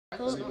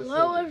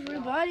Hello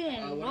everybody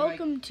and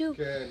welcome to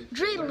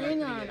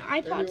Dreidel on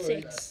iPod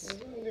 6.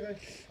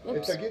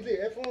 Oops.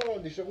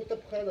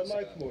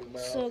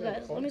 So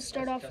guys, let me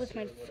start off with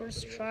my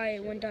first try. I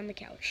went down the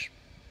couch.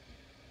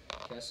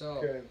 Okay,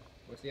 so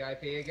what's the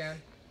IP again?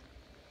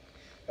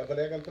 Go over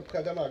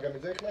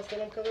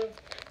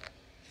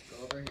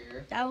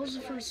here. That was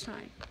the first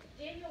time.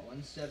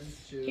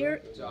 172.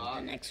 Here,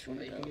 the next one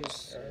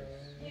goes.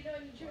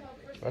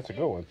 That's a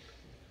good one.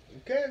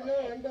 Okay, no,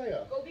 אין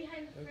בעיה. Go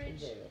behind the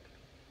fridge,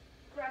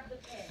 grab the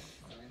pen.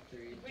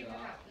 93 Bring them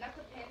out. Not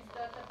the pens,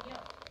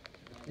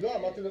 the לא,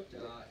 אמרתי לו...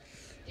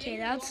 Okay,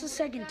 that's the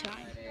second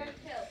time.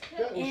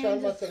 כן, הוא שאל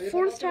And מה the צריך.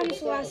 fourth time is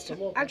the last time.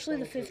 Actually,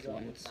 the fifth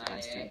one is the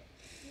last time.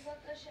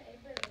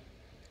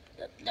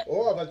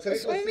 או, אבל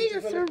צריך It's only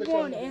the third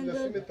one, and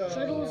the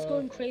Dreidel is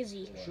going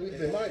crazy. שועית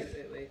במים.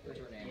 What's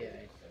your name?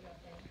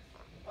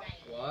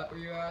 What were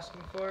you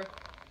asking for?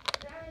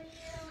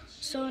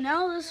 So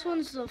now this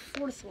one's the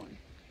fourth one.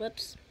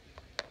 Whoops.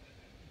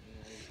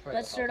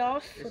 Let's start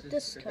off with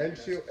this code.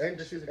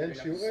 אין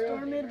שיעור היום?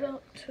 StarMade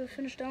about to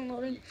finish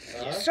downloading.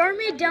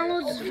 StarMade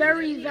downloads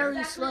very,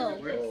 very slow.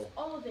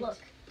 All of it. Look.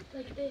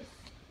 Like this.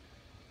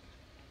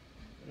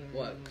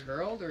 What,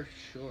 curled or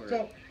short?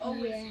 Yeah,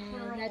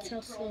 that's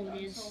how slow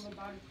it is.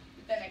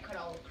 Then I cut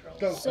all the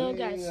curls. So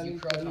guys, You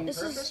curled on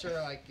this is purpose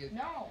or like it,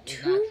 No,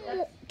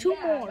 two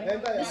more.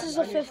 This is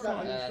the fifth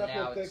one.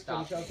 now it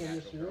stops.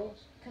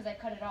 because I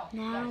cut it off.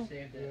 Now,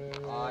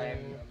 I'm...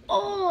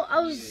 oh, I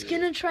was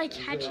gonna try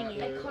catching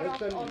I it. cut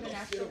off all the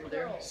natural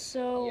curls.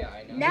 So Yeah,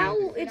 I know. now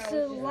it's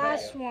the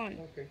last one.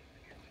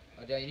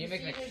 Oh, Dad, you need to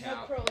make See, it there's no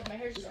count. curls. My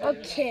hair's just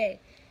Okay,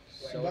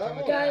 So tell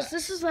me guys, that.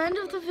 this is the end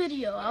of the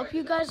video. I hope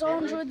you guys all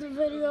enjoyed the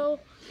video,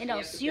 and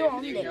I'll see you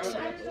all next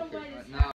time. No.